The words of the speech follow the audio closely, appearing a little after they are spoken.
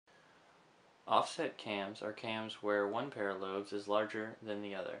Offset cams are cams where one pair of lobes is larger than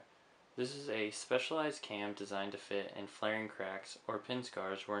the other. This is a specialized cam designed to fit in flaring cracks or pin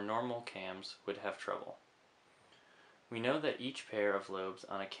scars where normal cams would have trouble. We know that each pair of lobes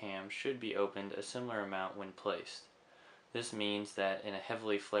on a cam should be opened a similar amount when placed. This means that in a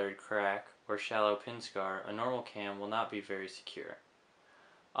heavily flared crack or shallow pin scar, a normal cam will not be very secure.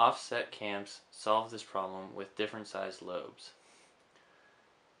 Offset cams solve this problem with different sized lobes.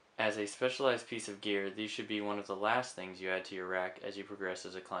 As a specialized piece of gear, these should be one of the last things you add to your rack as you progress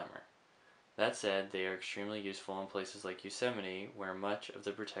as a climber. That said, they are extremely useful in places like Yosemite, where much of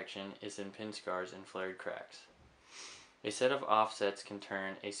the protection is in pin scars and flared cracks. A set of offsets can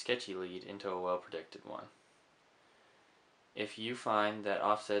turn a sketchy lead into a well-protected one. If you find that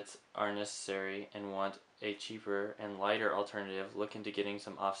offsets are necessary and want a cheaper and lighter alternative, look into getting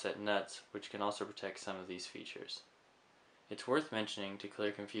some offset nuts, which can also protect some of these features. It's worth mentioning, to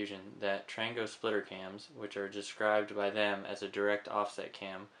clear confusion, that Trango splitter cams, which are described by them as a direct offset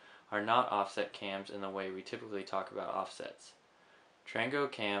cam, are not offset cams in the way we typically talk about offsets.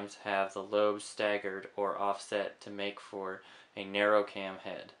 Trango cams have the lobes staggered or offset to make for a narrow cam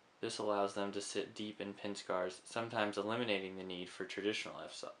head. This allows them to sit deep in pin scars, sometimes eliminating the need for traditional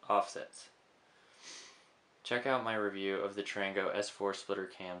offsets. Check out my review of the Trango S4 splitter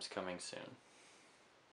cams coming soon.